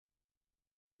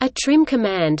trim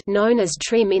command, known as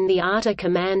trim in the ATA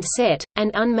command set,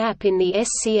 and unmap in the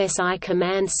SCSI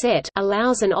command set,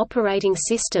 allows an operating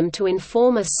system to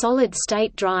inform a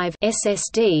solid-state drive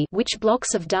 (SSD) which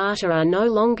blocks of data are no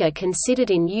longer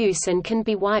considered in use and can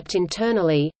be wiped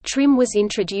internally. Trim was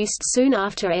introduced soon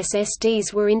after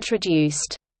SSDs were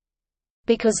introduced.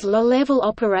 Because low-level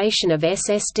operation of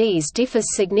SSDs differs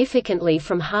significantly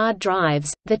from hard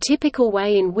drives, the typical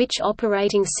way in which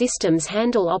operating systems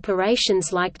handle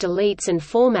operations like deletes and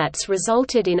formats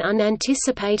resulted in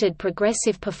unanticipated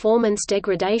progressive performance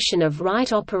degradation of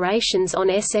write operations on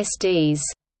SSDs.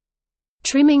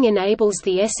 Trimming enables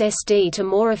the SSD to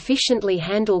more efficiently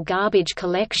handle garbage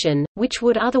collection, which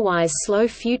would otherwise slow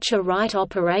future write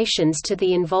operations to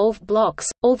the involved blocks,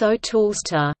 although tools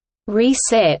to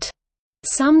reset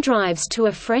some drives to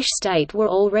a fresh state were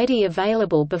already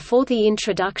available before the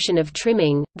introduction of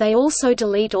trimming. They also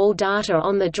delete all data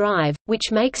on the drive,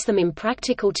 which makes them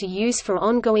impractical to use for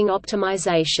ongoing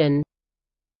optimization.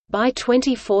 By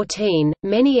 2014,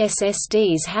 many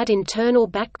SSDs had internal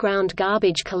background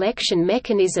garbage collection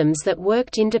mechanisms that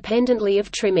worked independently of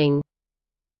trimming.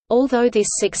 Although this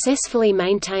successfully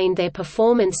maintained their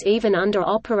performance even under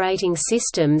operating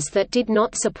systems that did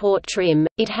not support trim,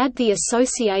 it had the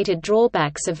associated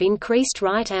drawbacks of increased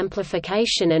write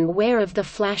amplification and wear of the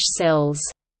flash cells.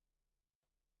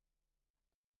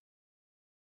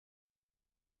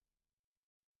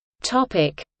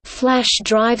 Flash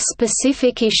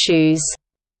drive-specific issues.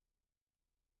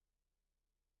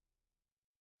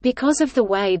 Because of the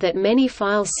way that many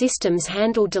file systems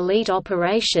handle delete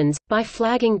operations, by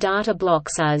flagging data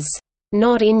blocks as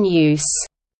not in use,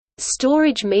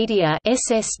 storage media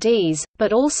SSDs,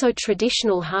 but also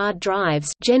traditional hard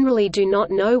drives generally do not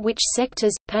know which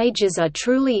sectors, pages are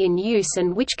truly in use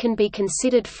and which can be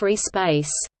considered free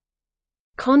space.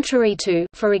 Contrary to,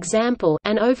 for example,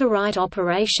 an overwrite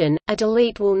operation, a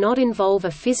delete will not involve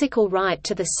a physical write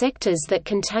to the sectors that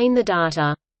contain the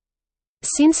data.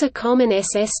 Since a common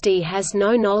SSD has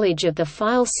no knowledge of the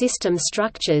file system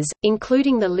structures,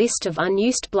 including the list of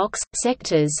unused blocks,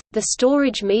 sectors, the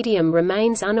storage medium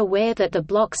remains unaware that the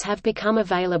blocks have become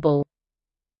available.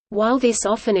 While this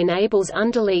often enables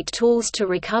undelete tools to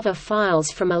recover files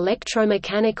from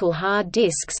electromechanical hard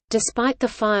disks, despite the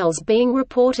files being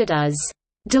reported as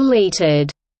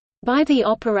deleted by the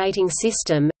operating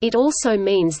system, it also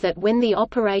means that when the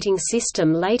operating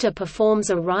system later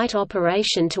performs a write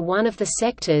operation to one of the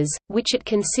sectors, which it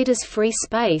considers free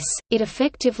space, it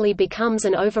effectively becomes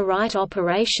an overwrite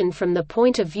operation from the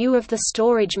point of view of the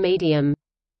storage medium.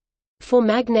 For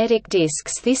magnetic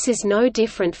disks this is no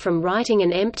different from writing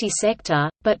an empty sector,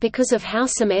 but because of how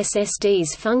some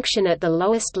SSDs function at the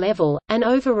lowest level, an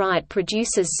overwrite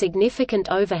produces significant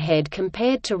overhead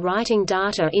compared to writing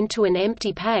data into an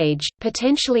empty page,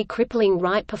 potentially crippling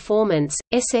write performance.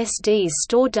 SSDs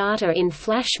store data in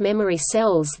flash memory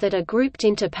cells that are grouped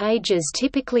into pages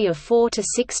typically of 4 to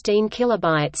 16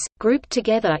 kilobytes, grouped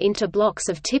together into blocks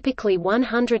of typically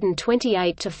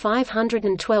 128 to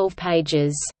 512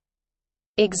 pages.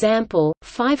 Example,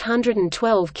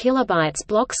 512 kilobytes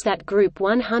blocks that group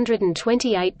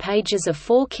 128 pages of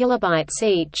 4 kilobytes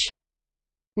each.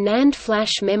 NAND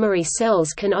flash memory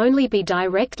cells can only be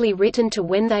directly written to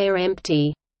when they are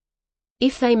empty.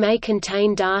 If they may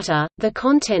contain data, the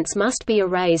contents must be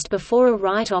erased before a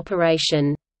write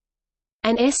operation.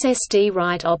 An SSD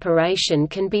write operation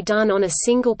can be done on a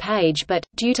single page but,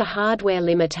 due to hardware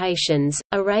limitations,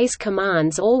 erase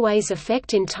commands always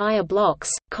affect entire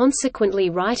blocks, consequently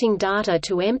writing data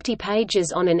to empty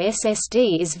pages on an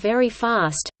SSD is very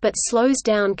fast, but slows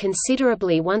down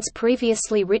considerably once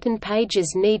previously written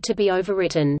pages need to be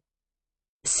overwritten.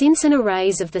 Since an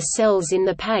erase of the cells in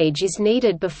the page is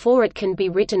needed before it can be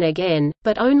written again,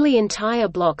 but only entire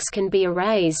blocks can be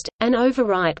erased, an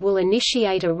overwrite will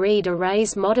initiate a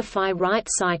read-erase-modify-write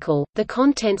cycle. The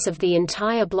contents of the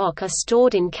entire block are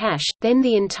stored in cache, then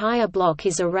the entire block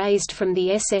is erased from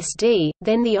the SSD,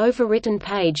 then the overwritten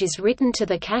page is written to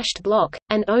the cached block,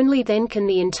 and only then can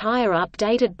the entire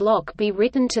updated block be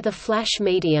written to the flash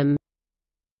medium.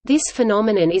 This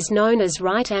phenomenon is known as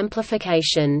write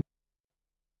amplification.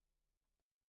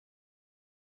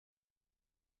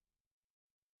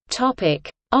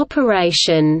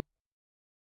 Operation.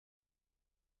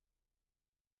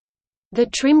 The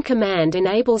trim command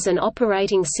enables an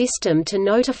operating system to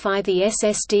notify the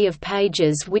SSD of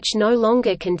pages which no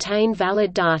longer contain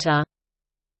valid data.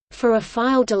 For a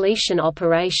file deletion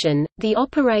operation, the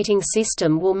operating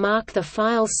system will mark the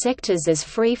file's sectors as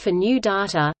free for new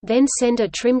data, then send a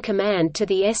trim command to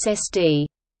the SSD.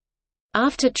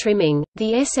 After trimming,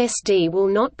 the SSD will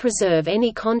not preserve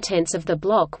any contents of the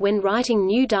block when writing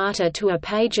new data to a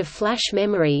page of flash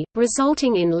memory,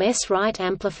 resulting in less write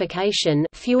amplification,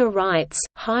 fewer writes,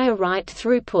 higher write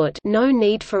throughput, no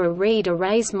need for a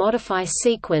read-erase modify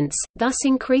sequence, thus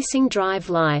increasing drive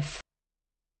life.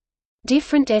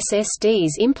 Different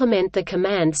SSDs implement the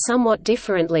command somewhat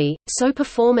differently, so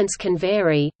performance can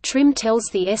vary. Trim tells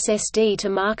the SSD to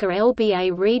mark a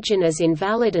LBA region as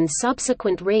invalid and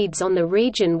subsequent reads on the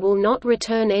region will not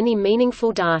return any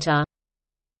meaningful data.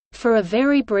 For a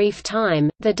very brief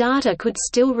time, the data could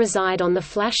still reside on the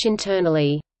flash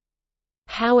internally.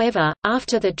 However,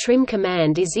 after the trim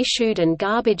command is issued and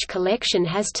garbage collection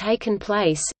has taken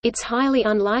place, it's highly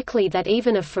unlikely that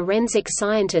even a forensic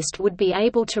scientist would be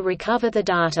able to recover the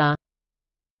data.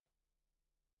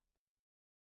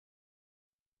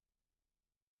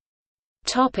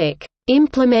 Topic: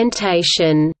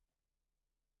 Implementation.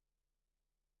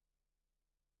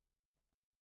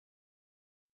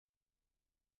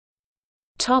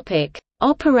 Topic: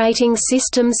 Operating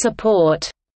system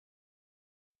support.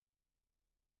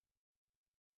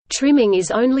 Trimming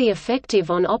is only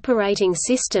effective on operating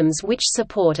systems which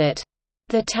support it.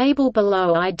 The table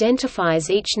below identifies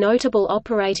each notable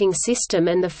operating system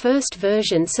and the first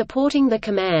version supporting the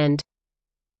command.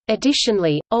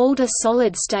 Additionally, older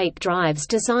solid-state drives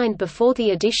designed before the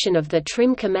addition of the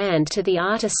trim command to the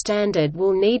ATA standard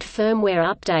will need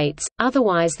firmware updates,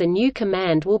 otherwise the new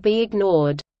command will be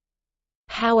ignored.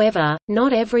 However,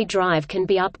 not every drive can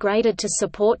be upgraded to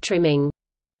support trimming.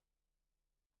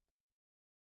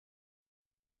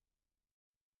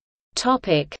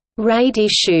 RAID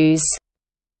issues.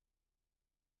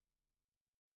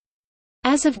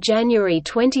 As of January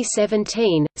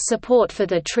 2017, support for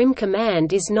the trim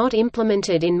command is not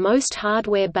implemented in most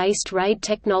hardware-based RAID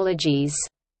technologies.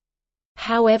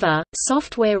 However,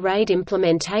 software RAID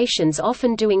implementations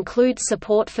often do include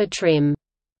support for trim.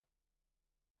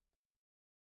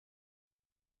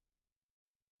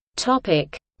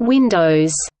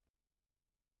 Windows.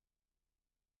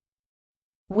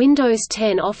 Windows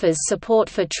 10 offers support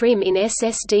for trim in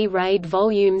SSD RAID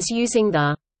volumes using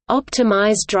the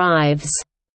Optimize Drives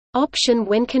option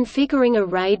when configuring a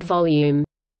RAID volume.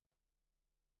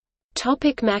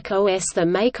 Mac OS. The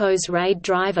macOS RAID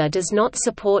driver does not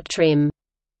support trim.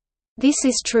 This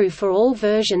is true for all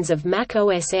versions of Mac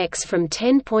OS X from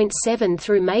 10.7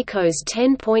 through macOS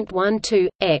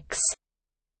 10.12x.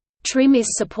 Trim is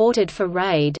supported for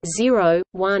RAID 0,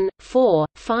 1, 4,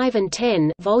 5 and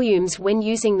 10 volumes when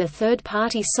using the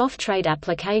third-party Softrade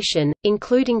application,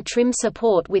 including trim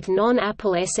support with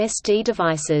non-Apple SSD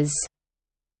devices.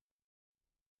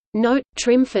 Note: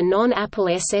 trim for non-Apple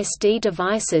SSD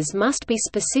devices must be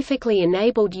specifically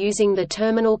enabled using the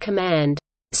terminal command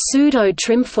sudo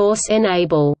trimforce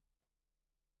enable.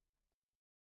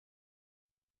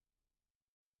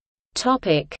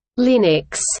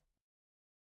 Linux.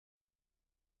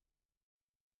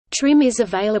 Trim is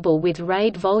available with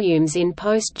RAID volumes in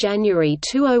post-January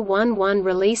 2011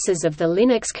 releases of the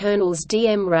Linux kernel's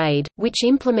DM RAID, which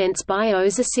implements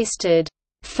BIOS-assisted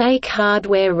fake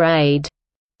hardware RAID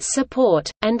support,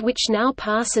 and which now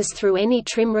passes through any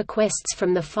trim requests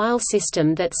from the file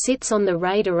system that sits on the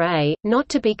RAID array, not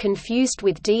to be confused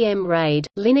with DM RAID.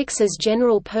 Linux's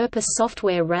general-purpose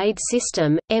software RAID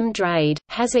system, mdraid,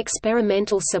 has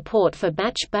experimental support for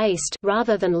batch-based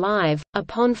rather than live,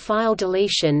 upon file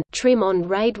deletion, trim on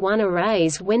RAID 1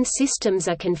 arrays when systems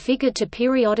are configured to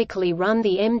periodically run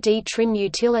the MD trim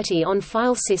utility on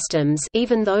file systems,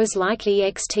 even those like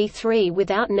ext3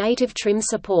 without native trim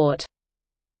support.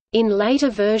 In later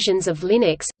versions of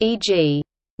Linux, e.g.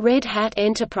 Red Hat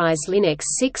Enterprise Linux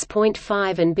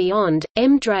 6.5 and beyond,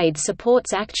 mdraid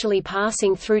supports actually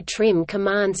passing through trim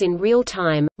commands in real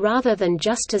time, rather than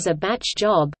just as a batch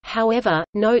job. However,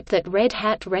 note that Red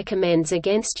Hat recommends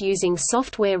against using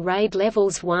software RAID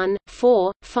levels 1,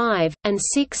 4, 5, and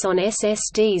 6 on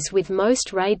SSDs with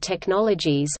most RAID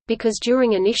technologies, because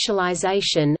during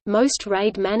initialization, most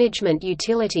RAID management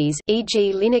utilities,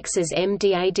 e.g. Linux's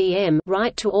MDADM,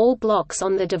 write to all blocks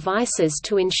on the devices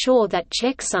to ensure that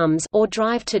checksums or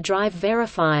drive-to-drive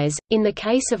verifiers, in the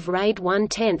case of RAID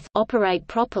 1/10, operate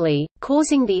properly,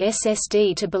 causing the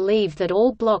SSD to believe that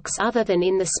all blocks other than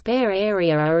in the spare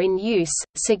area are in use,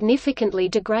 significantly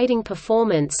degrading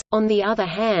performance. On the other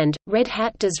hand, Red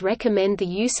Hat does recommend the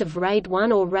use of RAID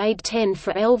 1 or RAID 10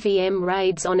 for LVM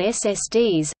RAIDs on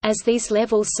SSDs, as these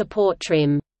levels support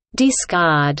trim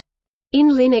discard in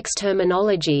Linux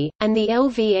terminology, and the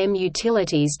LVM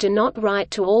utilities do not write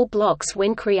to all blocks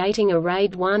when creating a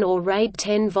RAID 1 or RAID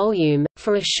 10 volume.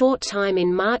 For a short time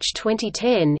in March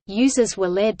 2010, users were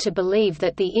led to believe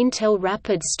that the Intel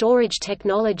Rapid Storage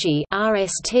Technology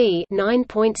 (RST)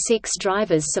 9.6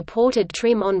 drivers supported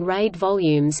trim on RAID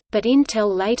volumes, but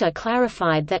Intel later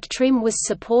clarified that trim was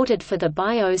supported for the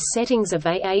BIOS settings of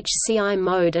AHCI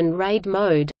mode and RAID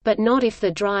mode, but not if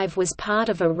the drive was part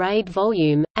of a RAID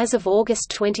volume. As of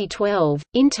August 2012,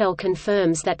 Intel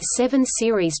confirms that 7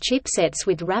 series chipsets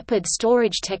with Rapid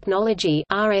Storage Technology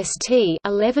 (RST)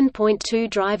 11.2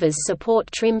 drivers support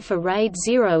trim for RAID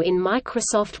 0 in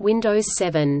Microsoft Windows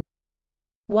 7.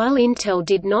 While Intel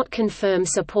did not confirm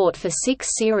support for 6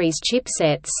 series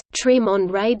chipsets, trim on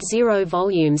RAID 0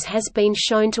 volumes has been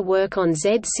shown to work on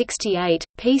Z68,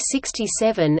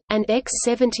 P67, and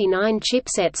X79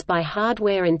 chipsets by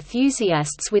hardware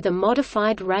enthusiasts with a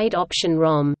modified RAID option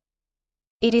ROM.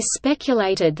 It is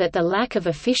speculated that the lack of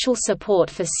official support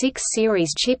for 6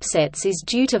 series chipsets is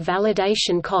due to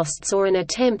validation costs or an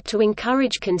attempt to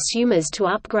encourage consumers to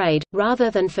upgrade,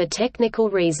 rather than for technical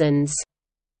reasons.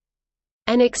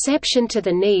 An exception to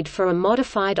the need for a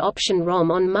modified option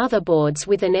ROM on motherboards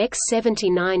with an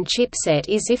X79 chipset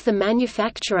is if the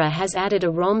manufacturer has added a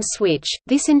ROM switch.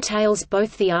 This entails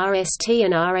both the RST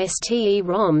and RSTE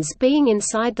ROMs being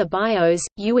inside the BIOS,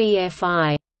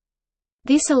 UEFI.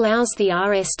 This allows the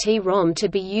RST ROM to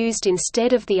be used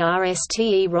instead of the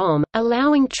RSTE ROM,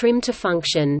 allowing trim to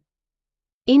function.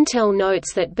 Intel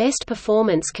notes that best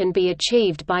performance can be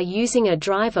achieved by using a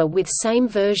driver with same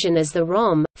version as the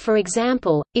ROM. For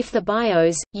example, if the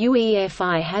BIOS,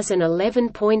 UEFI has an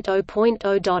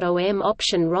 11.0.0.0M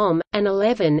option ROM, an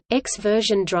 11x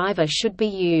version driver should be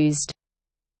used.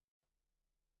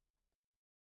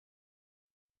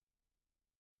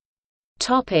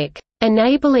 Topic: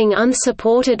 Enabling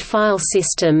unsupported file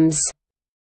systems.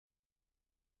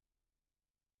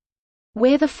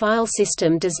 Where the file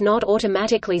system does not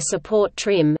automatically support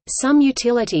trim, some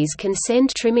utilities can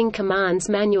send trimming commands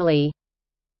manually.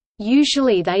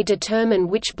 Usually they determine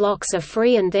which blocks are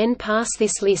free and then pass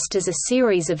this list as a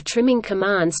series of trimming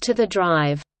commands to the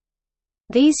drive.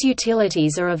 These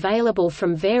utilities are available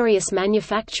from various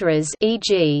manufacturers,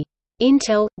 e.g.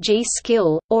 Intel,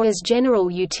 G-Skill, or as general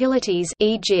utilities,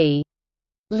 e.g.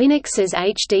 Linux's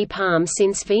HD Palm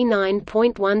since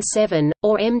v9.17,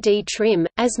 or MD Trim,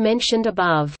 as mentioned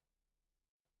above.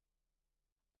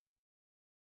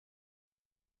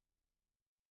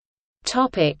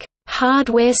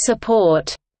 Hardware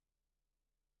support.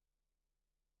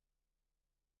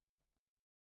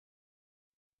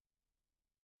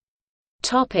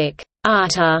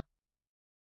 ATA.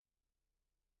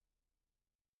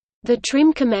 The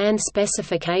trim command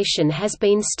specification has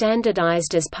been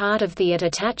standardized as part of the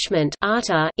Attachment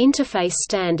interface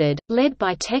standard, led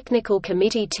by Technical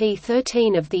Committee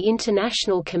T13 of the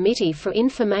International Committee for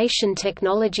Information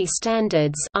Technology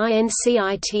Standards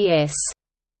 (INCITS).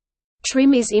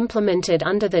 Trim is implemented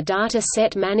under the Data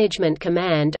Set Management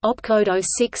Command opcode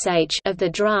 06H of the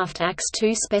draft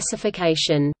AX2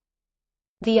 specification.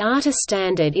 The ATA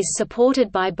standard is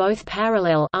supported by both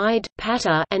parallel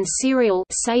PATA and serial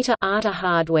SATA ATA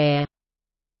hardware.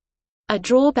 A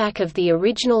drawback of the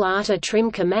original ATA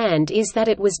trim command is that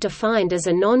it was defined as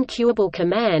a non-queuable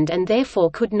command and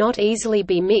therefore could not easily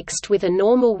be mixed with a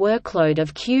normal workload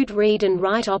of queued read and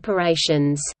write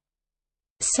operations.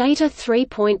 SATA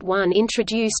 3.1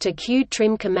 introduced a queued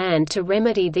trim command to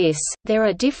remedy this. There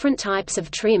are different types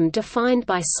of trim defined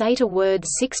by SATA words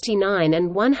 69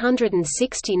 and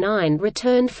 169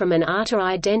 returned from an ATA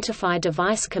identify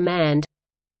device command.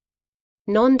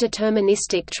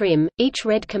 Non-deterministic trim – each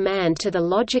read command to the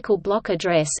logical block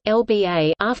address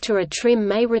 (LBA) after a trim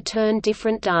may return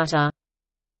different data.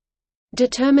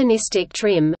 Deterministic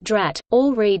trim (DRAT) –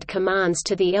 all read commands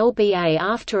to the LBA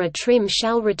after a trim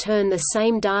shall return the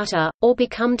same data, or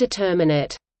become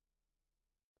determinate.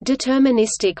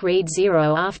 Deterministic read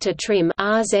 0 after trim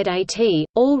RZAT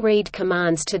 – all read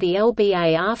commands to the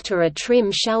LBA after a trim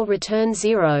shall return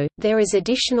 0. There is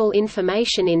additional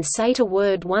information in SATA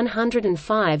Word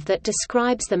 105 that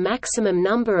describes the maximum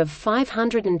number of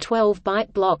 512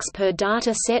 byte blocks per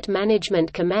data set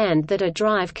management command that a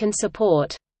drive can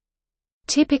support.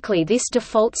 Typically this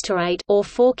defaults to 8 or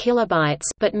 4 kilobytes,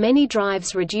 but many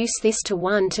drives reduce this to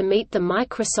 1 to meet the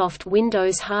Microsoft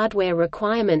Windows hardware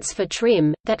requirements for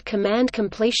trim, that command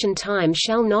completion time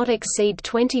shall not exceed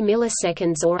 20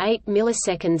 milliseconds or 8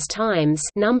 milliseconds times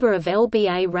number of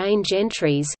LBA range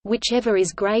entries, whichever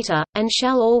is greater, and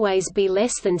shall always be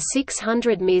less than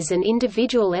 600 ms. An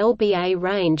individual LBA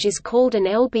range is called an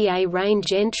LBA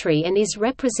range entry and is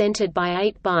represented by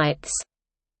 8 bytes.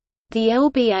 The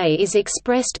LBA is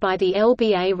expressed by the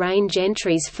LBA range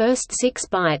entry's first 6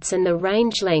 bytes and the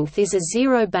range length is a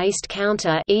zero-based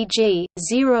counter, e.g.,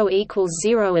 0 equals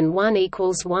 0 and 1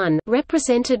 equals 1,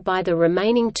 represented by the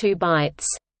remaining 2 bytes.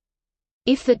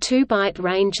 If the 2-byte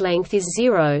range length is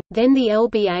 0, then the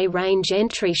LBA range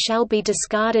entry shall be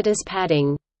discarded as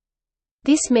padding.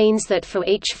 This means that for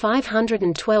each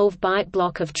 512-byte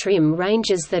block of trim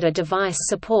ranges that a device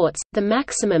supports, the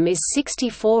maximum is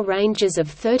 64 ranges of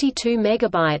 32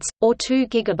 megabytes, or 2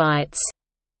 gigabytes.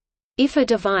 If a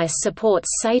device supports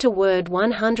SATA Word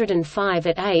 105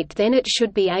 at 8, then it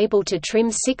should be able to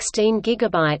trim 16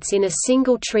 gigabytes in a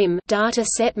single trim data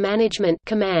set management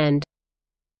command.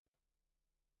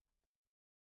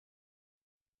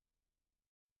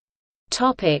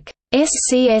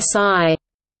 SCSI.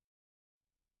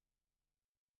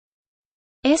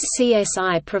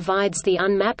 SCSI provides the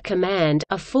unmap command,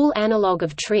 a full analog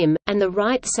of trim, and the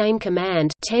write same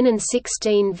command 10 and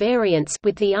 16 variants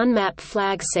with the unmap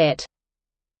flag set.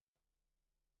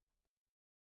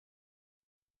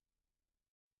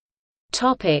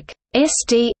 Topic: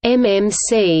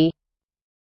 SDMMC.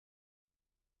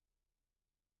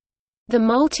 The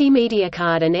Multimedia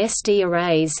Card and SD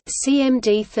Arrays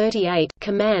 (CMD38)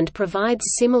 command provides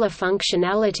similar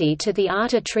functionality to the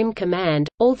ATA trim command,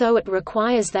 although it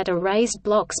requires that erased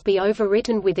blocks be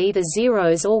overwritten with either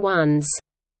zeros or ones.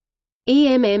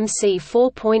 eMMC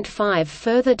 4.5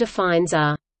 further defines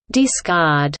a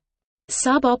discard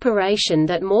sub-operation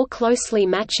that more closely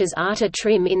matches ATA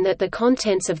trim in that the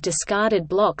contents of discarded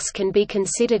blocks can be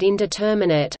considered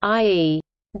indeterminate, i.e.,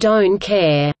 don't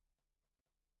care.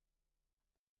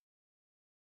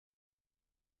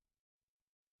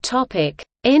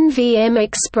 NVM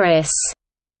Express.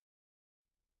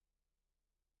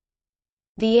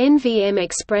 The NVM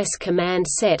Express command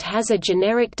set has a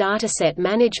generic dataset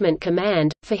management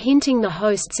command, for hinting the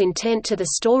host's intent to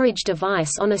the storage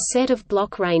device on a set of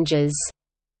block ranges.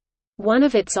 One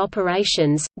of its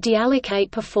operations,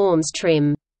 deallocate, performs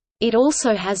trim. It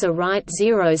also has a write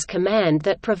zeros command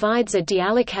that provides a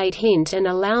deallocate hint and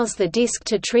allows the disk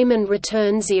to trim and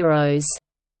return zeros.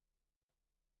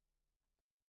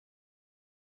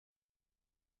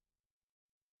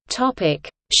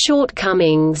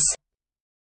 Shortcomings.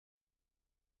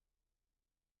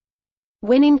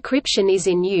 When encryption is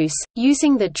in use,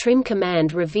 using the trim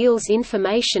command reveals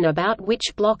information about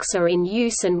which blocks are in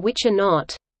use and which are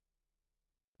not.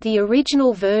 The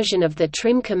original version of the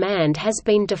trim command has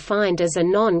been defined as a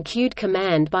non-queued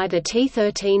command by the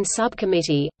T13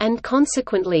 subcommittee, and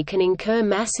consequently can incur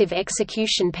massive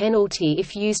execution penalty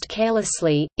if used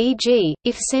carelessly, e.g.,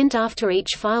 if sent after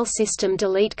each file system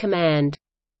delete command.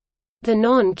 The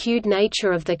non-queued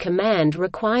nature of the command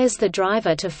requires the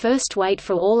driver to first wait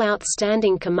for all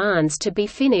outstanding commands to be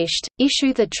finished,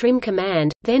 issue the trim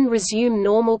command, then resume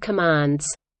normal commands.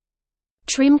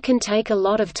 Trim can take a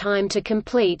lot of time to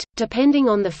complete, depending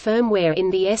on the firmware in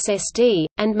the SSD,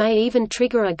 and may even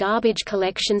trigger a garbage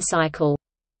collection cycle.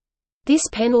 This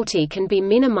penalty can be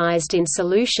minimized in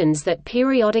solutions that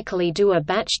periodically do a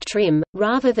batched trim,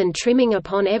 rather than trimming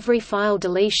upon every file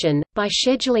deletion, by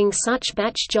scheduling such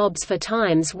batch jobs for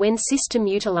times when system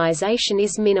utilization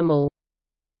is minimal.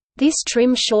 This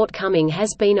trim shortcoming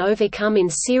has been overcome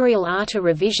in Serial ATA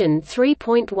Revision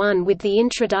 3.1 with the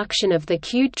introduction of the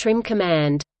queued trim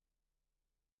command.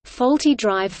 Faulty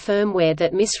drive firmware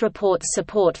that misreports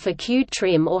support for queued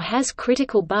trim or has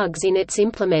critical bugs in its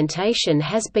implementation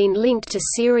has been linked to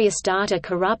serious data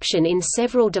corruption in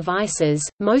several devices,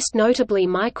 most notably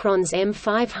Micron's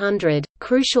M500,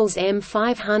 Crucial's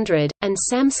M500, and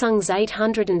Samsung's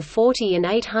 840 and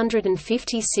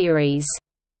 850 series.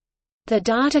 The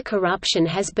data corruption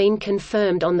has been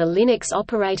confirmed on the Linux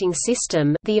operating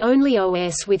system, the only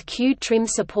OS with queued trim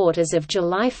support as of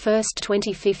July 1,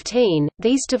 2015.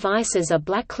 These devices are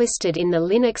blacklisted in the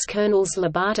Linux kernel's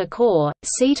libata core.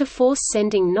 C to force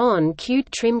sending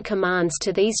non-queued trim commands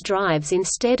to these drives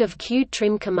instead of queued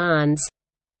trim commands.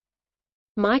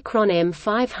 Micron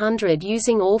M500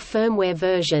 using all firmware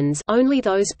versions, only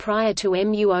those prior to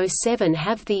MU07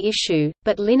 have the issue,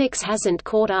 but Linux hasn't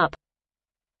caught up.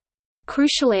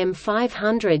 Crucial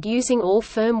M500 using all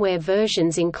firmware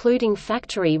versions including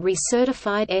factory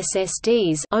recertified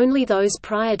SSDs. Only those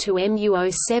prior to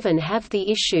MU07 have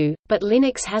the issue, but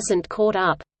Linux hasn't caught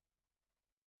up.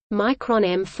 Micron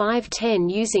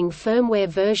M510 using firmware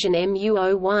version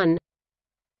MU01.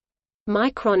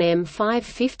 Micron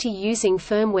M550 using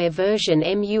firmware version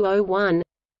MU01.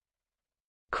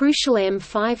 Crucial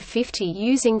M550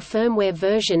 using firmware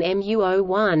version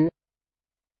MU01.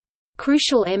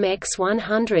 Crucial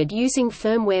MX100 using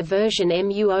firmware version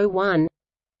MU01.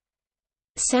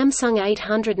 Samsung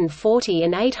 840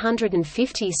 and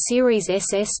 850 series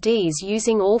SSDs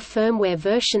using all firmware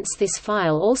versions. This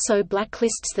file also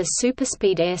blacklists the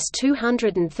Superspeed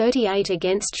S238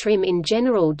 against trim in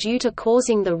general due to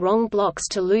causing the wrong blocks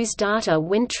to lose data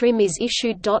when trim is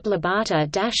issued.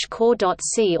 Labata-core.c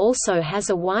also has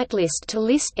a whitelist to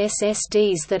list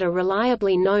SSDs that are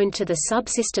reliably known to the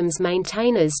subsystems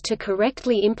maintainers to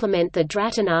correctly implement the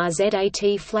DRAT and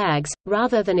RZAT flags,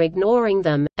 rather than ignoring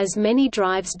them, as many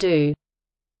drives do.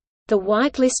 The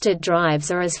whitelisted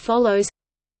drives are as follows: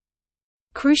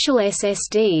 Crucial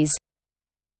SSDs,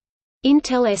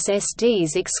 Intel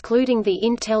SSDs excluding the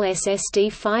Intel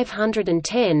SSD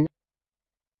 510,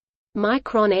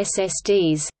 Micron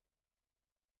SSDs,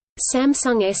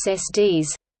 Samsung SSDs,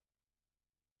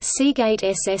 Seagate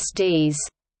SSDs.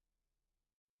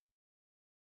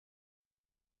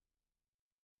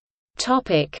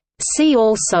 See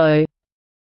also: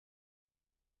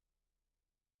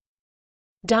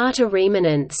 Data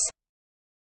remanence.